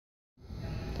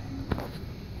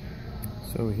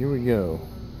So here we go.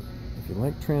 If you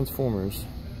like Transformers,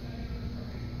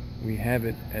 we have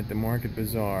it at the Market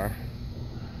Bazaar.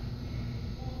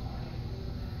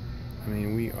 I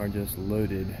mean, we are just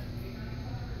loaded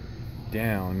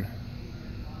down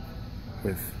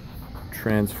with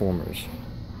Transformers.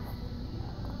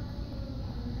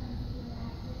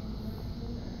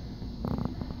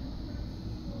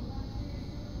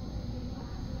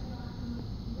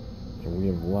 And we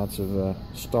have lots of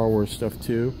Star Wars stuff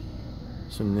too.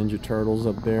 Some Ninja Turtles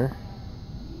up there.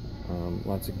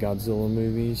 Lots of Godzilla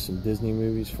movies, some Disney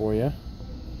movies for you.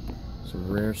 Some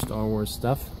rare Star Wars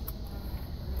stuff.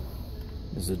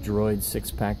 There's a Droid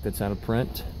 6-pack that's out of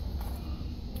print.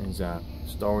 There's a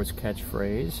Star Wars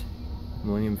Catchphrase,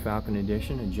 Millennium Falcon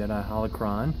Edition, a Jedi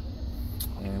Holocron,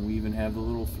 and we even have the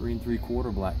little 3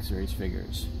 3/4 Black Series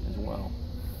figures as well.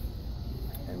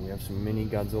 And we have some mini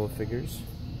Godzilla figures.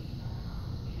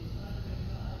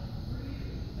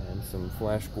 And some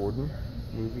Flash Gordon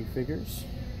movie figures.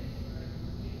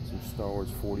 Some Star Wars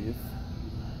 40th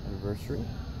anniversary.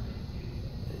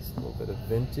 There's a little bit of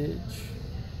vintage.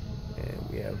 And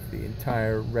we have the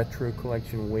entire retro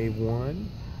collection Wave 1.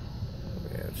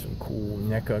 We have some cool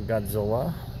NECA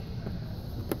Godzilla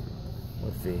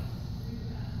with the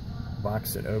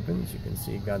box that opens. You can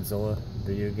see Godzilla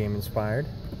video game inspired.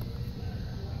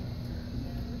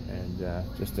 And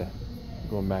just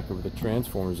going back over the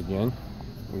Transformers again,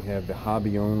 we have the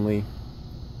hobby only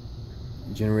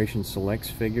Generation Selects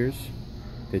figures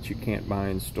that you can't buy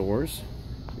in stores.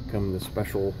 They come in the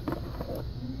special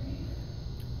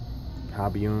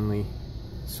hobby only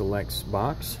selects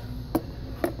box.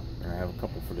 I have a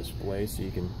couple for display so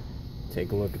you can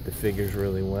take a look at the figures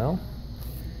really well.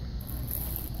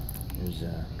 There's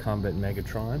Combat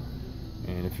Megatron,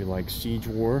 and if you like Siege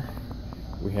War,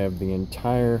 we have the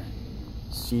entire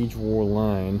Siege War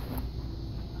line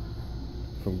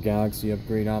from Galaxy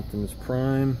Upgrade Optimus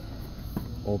Prime,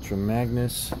 Ultra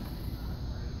Magnus,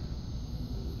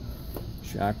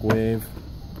 Shockwave,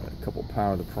 got a couple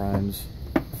Power of the Primes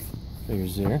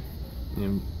figures there,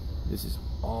 and this is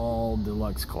all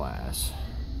deluxe class.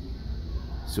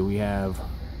 So we have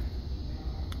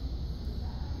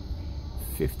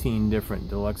 15 different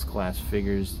deluxe class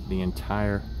figures, the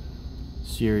entire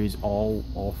series, all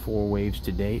 4 waves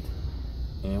to date.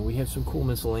 And we have some cool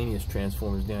miscellaneous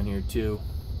Transformers down here too.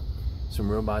 Some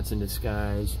Robots in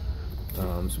Disguise,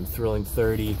 some Thrilling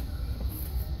 30,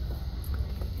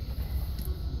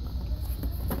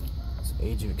 some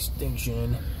Age of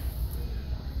Extinction.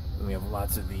 And we have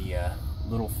lots of the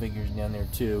little figures down there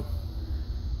too.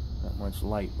 Not much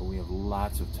light, but we have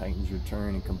lots of Titans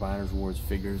Return and Combiners Wars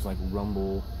figures like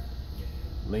Rumble,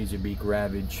 Laserbeak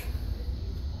Ravage,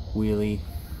 Wheelie.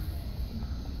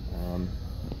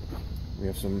 We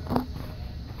have some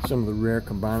of the rare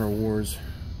Combiner Wars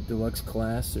deluxe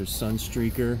class. There's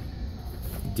Sunstreaker,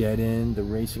 Dead End, the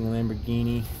Racing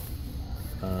Lamborghini.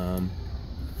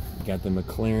 We got the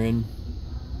McLaren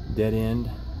Dead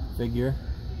End figure.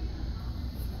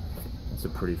 That's a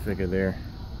pretty figure there.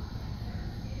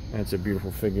 That's a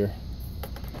beautiful figure.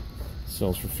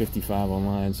 Sells for $55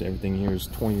 online, so everything here is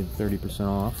 20 to 30%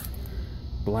 off.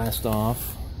 Blast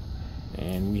Off.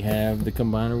 And we have the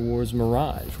Combiner Wars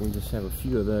Mirage. We just have a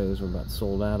few of those. We're about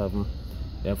sold out of them.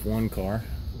 F1 car.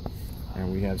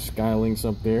 And we have Skylinks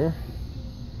up there.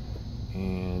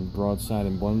 And Broadside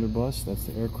and Blunderbuss. That's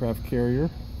the aircraft carrier.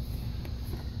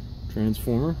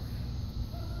 Transformer.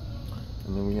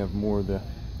 And then we have more of the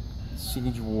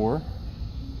Siege War.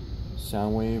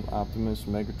 Soundwave, Optimus,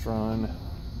 Megatron,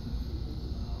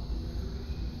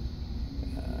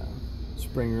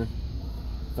 Springer,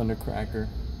 Thundercracker,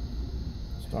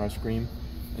 Starscream,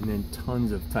 and then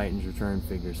tons of Titans Return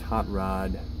figures. Hot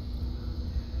Rod,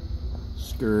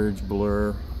 Scourge,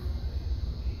 Blur,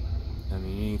 I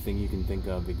mean anything you can think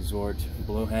of. Exhort,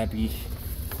 Blow Happy,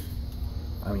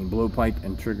 Blowpipe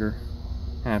and Trigger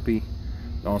Happy.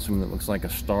 Awesome, that looks like a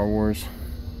Star Wars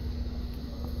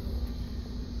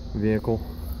vehicle.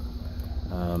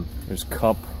 There's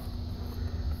Cup.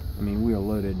 I mean, we are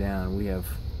loaded down. We have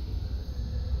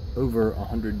over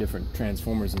 100 different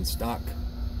Transformers in stock,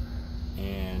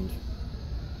 and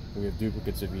we have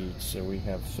duplicates of each, so we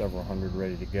have several hundred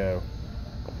ready to go.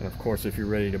 And of course, if you're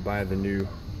ready to buy the new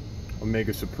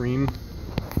Omega Supreme,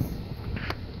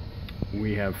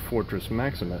 we have Fortress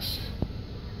Maximus.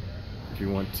 If you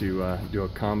want to do a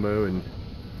combo and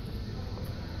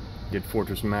get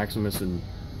Fortress Maximus and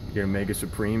get Omega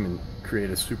Supreme and create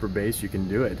a super base, you can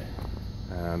do it.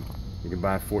 You can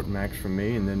buy Fort Max from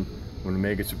me, and then when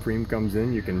Omega Supreme comes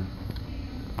in, you can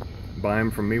buy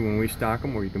them from me when we stock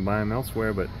them, or you can buy them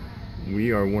elsewhere. But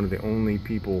we are one of the only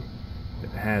people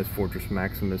that has Fortress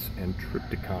Maximus and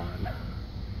Trypticon.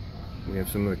 We have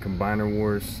some of the Combiner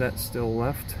Wars sets still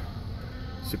left.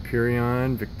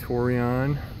 Superion,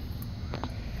 Victorion.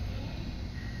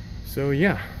 So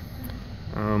yeah,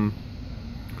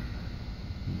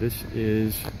 this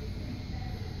is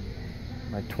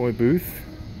my toy booth,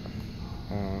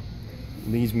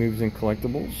 Lee's Moves and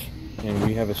Collectibles, and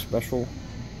we have a special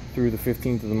through the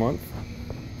 15th of the month.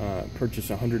 Purchase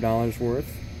 $100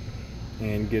 worth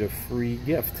and get a free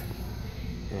gift.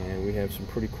 And we have some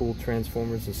pretty cool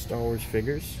Transformers and Star Wars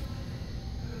figures,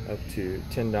 up to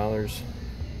 $10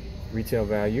 retail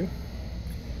value.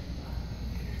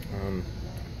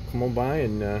 Come on by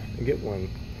and get one.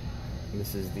 And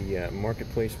this is the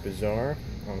Marketplace Bazaar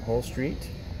on Hall Street,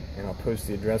 and I'll post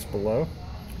the address below,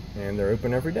 and they're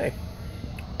open every day.